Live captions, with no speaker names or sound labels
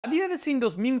Have you ever seen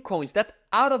those meme coins that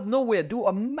out of nowhere do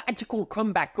a magical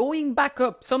comeback, going back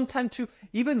up sometimes to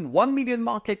even 1 million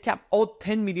market cap or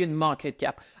 10 million market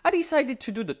cap? I decided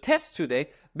to do the test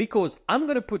today because I'm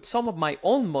going to put some of my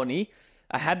own money.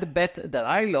 I had the bet that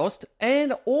I lost,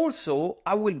 and also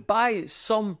I will buy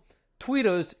some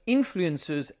Twitter's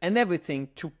influencers and everything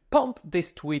to pump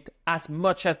this tweet as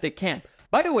much as they can.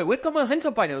 By the way, welcome on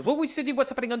Handsome Finance, where we study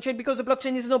what's happening on chain because the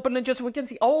blockchain is an open ledger, so we can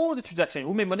see all the transactions,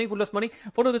 who made money, who lost money,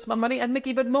 follow the smart money, and make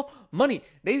even more money.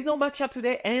 There is no matcha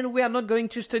today, and we are not going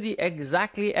to study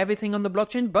exactly everything on the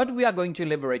blockchain, but we are going to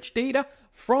leverage data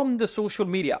from the social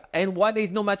media. And why there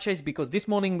is no matcha is because this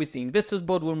morning with the investors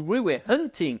boardroom, we were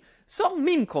hunting some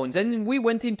meme coins, and we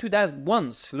went into that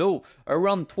one slow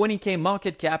around 20k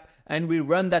market cap, and we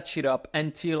run that shit up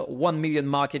until 1 million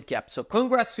market cap. So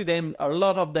congrats to them. A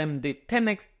lot of them did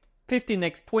 10x,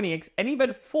 15x, 20x, and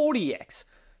even 40x.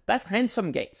 That's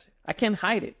handsome gains. I can't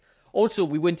hide it. Also,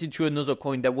 we went into another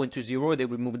coin that went to zero. They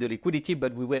removed the liquidity,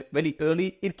 but we were very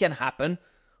early. It can happen.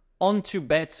 On to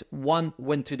bets, one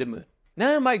went to the moon.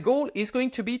 Now my goal is going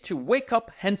to be to wake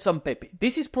up handsome Pepe.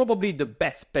 This is probably the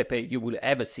best Pepe you will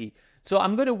ever see. So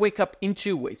I'm going to wake up in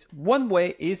two ways. One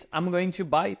way is I'm going to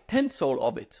buy 10 SOL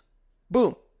of it.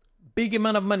 Boom, big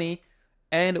amount of money,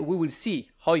 and we will see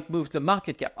how it moves the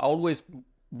market cap. I always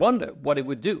wonder what it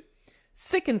would do.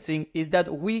 Second thing is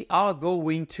that we are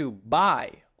going to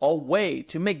buy a way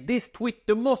to make this tweet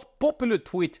the most popular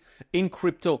tweet in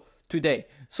crypto today.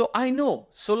 So I know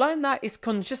Solana is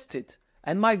congested,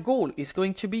 and my goal is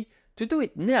going to be to do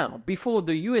it now before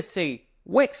the USA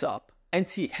wakes up and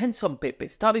see handsome Pepe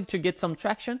starting to get some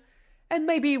traction, and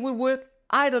maybe it will work.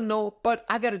 I don't know, but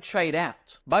I gotta try it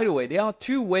out. By the way, there are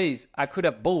two ways I could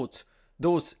have bought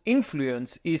those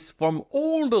influence is from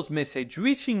all those messages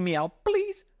reaching me out.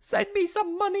 Please send me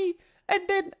some money, and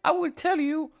then I will tell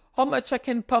you how much I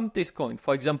can pump this coin.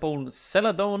 For example,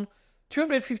 Celadon,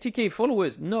 250k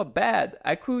followers, not bad.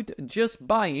 I could just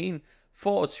buy in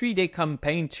for a 3-day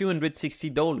campaign,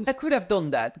 $260. I could have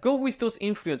done that, go with those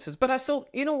influencers, but I thought,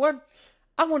 you know what?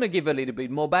 I want to give a little bit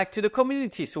more back to the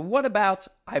community. So what about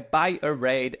I buy a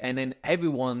raid and then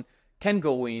everyone can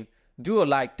go in, do a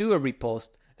like, do a repost,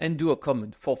 and do a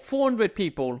comment. For 400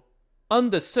 people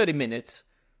under 30 minutes,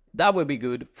 that would be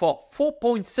good for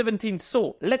 4.17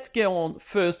 SOL. Let's get on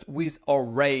first with our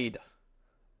raid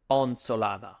on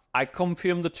Solana. I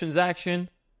confirm the transaction.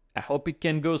 I hope it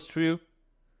can go through.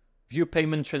 View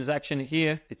payment transaction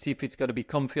here. Let's see if it's going to be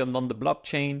confirmed on the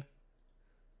blockchain.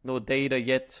 No data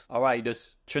yet. All right,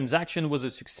 this transaction was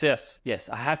a success. Yes,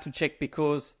 I have to check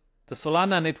because the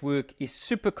Solana network is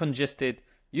super congested.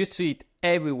 You see it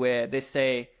everywhere. They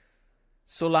say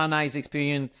Solana is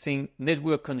experiencing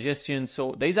network congestion.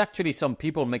 So there's actually some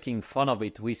people making fun of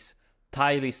it with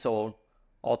Tylenol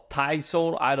or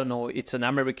Tylenol. I don't know. It's an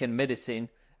American medicine.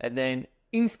 And then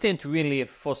instant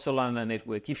relief for Solana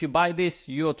network. If you buy this,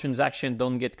 your transaction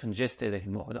don't get congested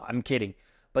anymore. No, I'm kidding.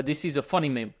 But this is a funny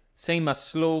meme. Same as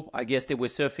slow, I guess they were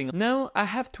surfing. Now I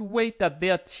have to wait that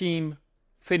their team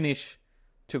finish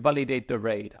to validate the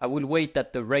raid. I will wait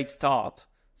that the raid start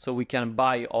so we can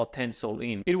buy our 10 SOL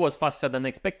in. It was faster than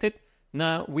expected.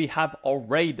 Now we have our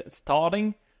raid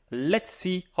starting. Let's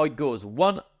see how it goes.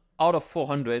 1 out of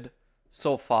 400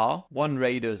 so far. 1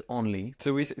 raiders only.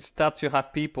 So we start to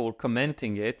have people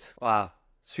commenting it. Wow.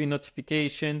 3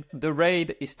 notification. The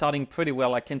raid is starting pretty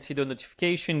well. I can see the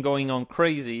notification going on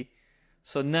crazy.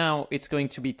 So now it's going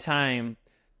to be time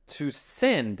to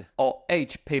send our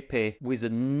HPP with a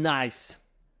nice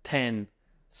 10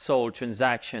 SOL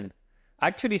transaction. I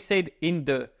actually said in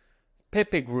the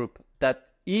Pepe group that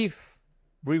if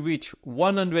we reach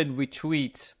 100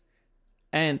 retweets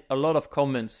and a lot of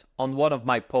comments on one of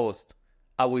my posts,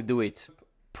 I will do it.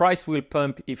 Price will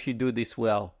pump if you do this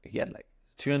well. Yeah, like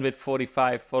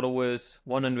 245 followers,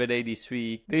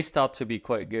 183. They start to be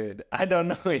quite good. I don't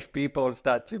know if people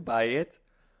start to buy it,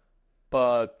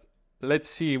 but let's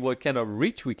see what kind of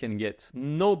reach we can get.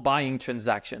 No buying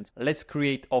transactions. Let's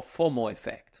create a FOMO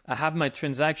effect. I have my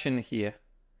transaction here,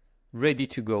 ready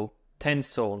to go. 10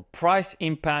 SOL. Price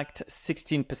impact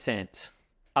 16%.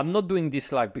 I'm not doing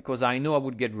this live because I know I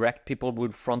would get wrecked. People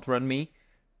would front run me.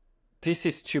 This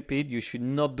is stupid. You should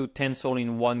not do 10 SOL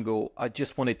in one go. I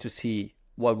just wanted to see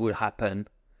what would happen.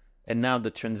 And now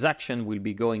the transaction will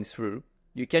be going through.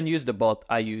 You can use the bot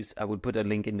I use. I will put a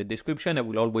link in the description. I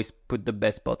will always put the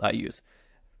best bot I use.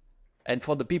 And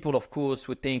for the people, of course,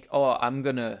 who think, oh, I'm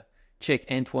going to check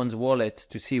Antoine's wallet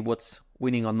to see what's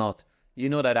winning or not. You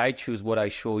know that I choose what I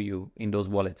show you in those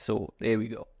wallets. So there we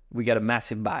go. We got a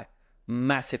massive buy,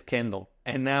 massive candle.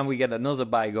 And now we got another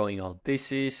buy going on.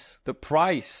 This is the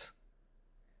price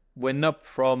went up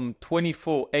from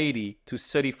 24.80 to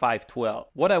 35.12.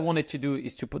 What I wanted to do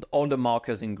is to put all the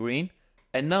markers in green,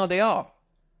 and now they are.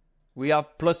 We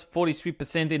have plus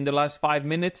 43% in the last 5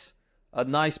 minutes, a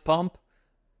nice pump.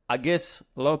 I guess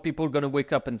a lot of people are going to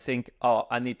wake up and think, oh,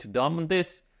 I need to dump on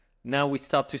this. Now we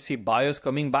start to see buyers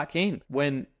coming back in.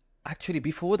 When actually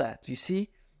before that, you see,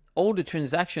 all the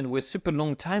transactions were super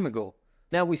long time ago.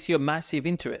 Now we see a massive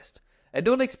interest. And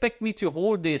don't expect me to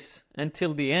hold this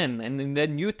until the end and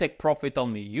then you take profit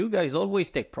on me. You guys always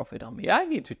take profit on me. I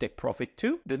need to take profit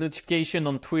too. The notification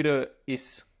on Twitter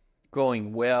is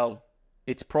going well.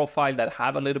 It's profile that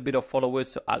have a little bit of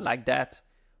followers, so I like that.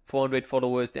 400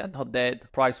 followers, they are not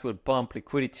dead. Price will pump,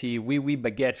 liquidity, oui,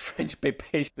 baguette, French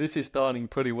pepe. This is starting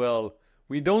pretty well.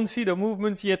 We don't see the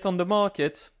movement yet on the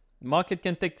market. Market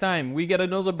can take time. We get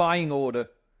another buying order.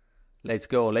 Let's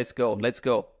go, let's go, let's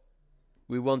go.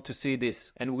 We want to see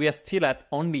this. And we are still at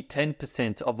only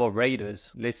 10% of our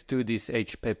raiders. Let's do this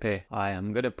HPP. I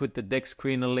am going to put the deck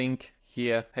screener link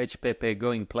here. HPP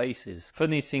going places.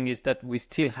 Funny thing is that we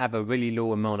still have a really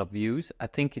low amount of views. I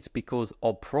think it's because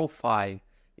our profile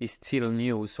is still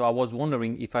new. So I was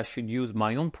wondering if I should use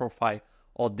my own profile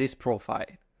or this profile.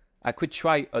 I could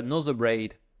try another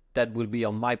raid that will be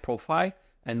on my profile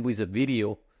and with a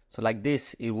video. So like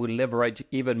this, it will leverage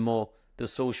even more the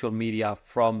social media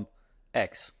from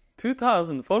X.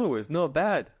 2,000 followers, not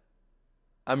bad.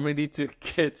 I'm ready to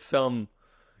get some.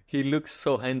 He looks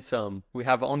so handsome. We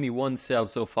have only one sale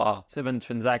so far. 7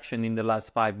 transactions in the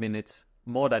last 5 minutes.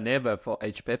 More than ever for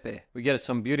HPP. We get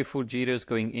some beautiful jitters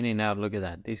going in and out. Look at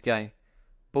that. This guy,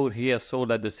 both here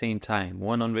sold at the same time.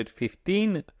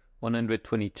 115,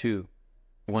 122,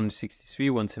 163,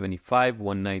 175,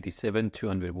 197,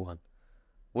 201.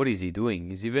 What is he doing?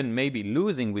 He's even maybe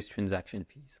losing with transaction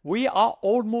fees. We are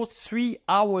almost 3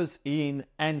 hours in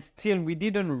and still we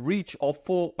didn't reach our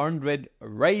 400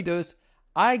 raiders.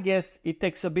 I guess it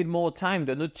takes a bit more time.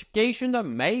 The notification,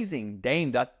 amazing.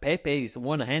 Damn, that Pepe is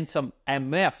one handsome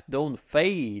MF. Don't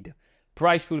fade.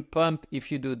 Price will pump if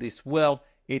you do this well.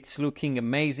 It's looking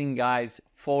amazing, guys.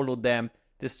 Follow them.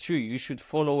 That's true. You should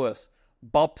follow us.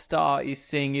 Bobstar is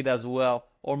saying it as well.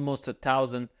 Almost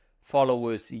 1,000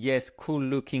 followers. Yes, cool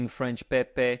looking French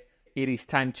Pepe. It is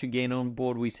time to get on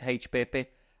board with HPP.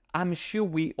 I'm sure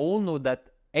we all know that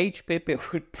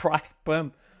HPP would price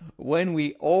pump when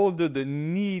we all do the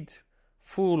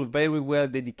needful, very well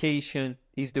dedication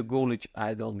is the goal, which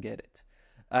I don't get it.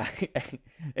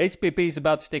 HPP is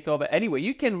about to take over. Anyway,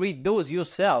 you can read those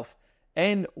yourself.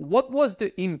 And what was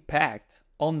the impact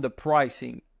on the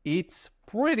pricing? It's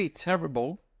pretty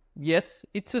terrible. Yes,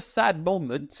 it's a sad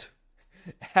moment.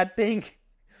 I think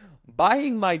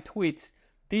buying my tweets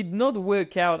did not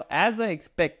work out as I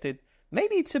expected.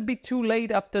 Maybe it's a bit too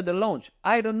late after the launch.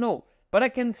 I don't know. But I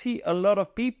can see a lot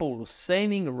of people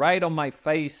saying right on my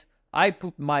face, I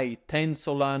put my 10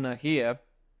 Solana here.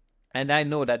 And I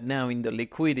know that now in the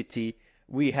liquidity,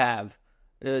 we have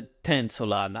 10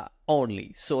 Solana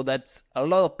only. So that's a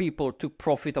lot of people took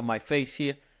profit on my face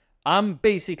here. I'm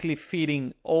basically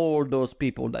feeding all those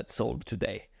people that sold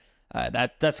today.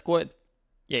 That's quite,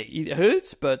 yeah, it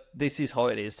hurts, but this is how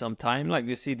it is sometimes. Like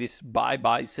you see this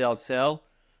buy, sell, sell.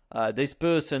 This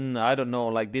person, I don't know,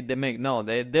 like did they make, no,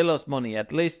 they lost money.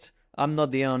 At least I'm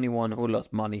not the only one who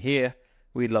lost money here.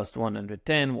 We lost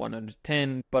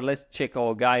 110, but let's check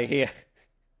our guy here.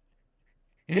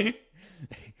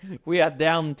 We are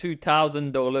down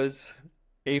 $2,000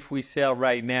 if we sell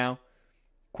right now.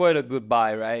 Quite a good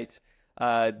buy, right?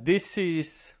 This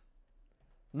is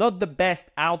not the best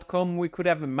outcome we could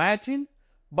have imagined,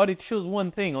 but it shows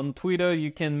one thing. On Twitter,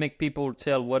 you can make people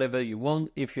sell whatever you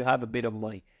want if you have a bit of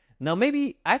money. Now,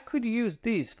 maybe I could use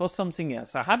this for something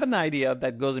else. I have an idea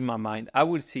that goes in my mind. I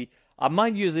will see. I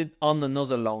might use it on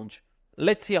another launch.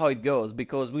 Let's see how it goes,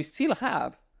 because we still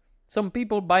have some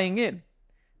people buying in.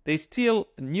 There's still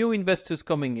new investors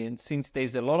coming in since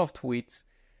there's a lot of tweets.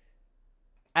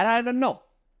 And I don't know.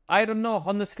 I don't know,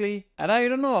 honestly.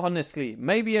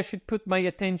 Maybe I should put my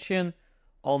attention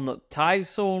on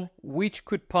Tysol, which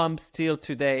could pump still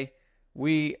today.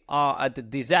 We are at a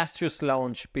disastrous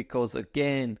launch because,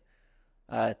 again,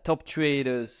 top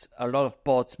traders, a lot of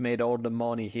bots made all the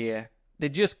money here. They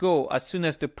just go as soon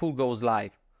as the pool goes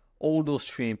live. All those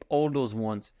shrimp, all those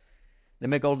ones, they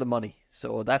make all the money.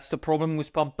 So that's the problem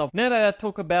with Pump Up. Now that I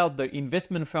talk about the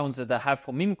investment funds that I have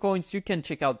for meme coins, you can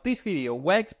check out this video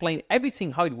where I explain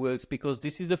everything how it works, because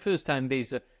this is the first time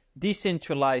there's a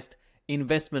decentralized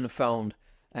investment fund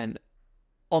and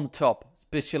on top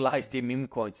specialized in meme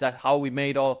coins. That's how we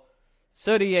made our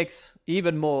 30x,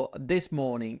 even more this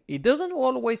morning. It doesn't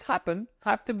always happen,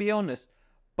 have to be honest,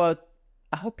 but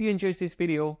I hope you enjoyed this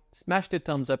video. Smash the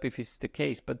thumbs up if it's the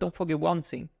case, but don't forget one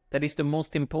thing. That is the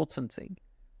most important thing.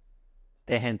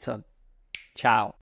 Stay handsome. Ciao.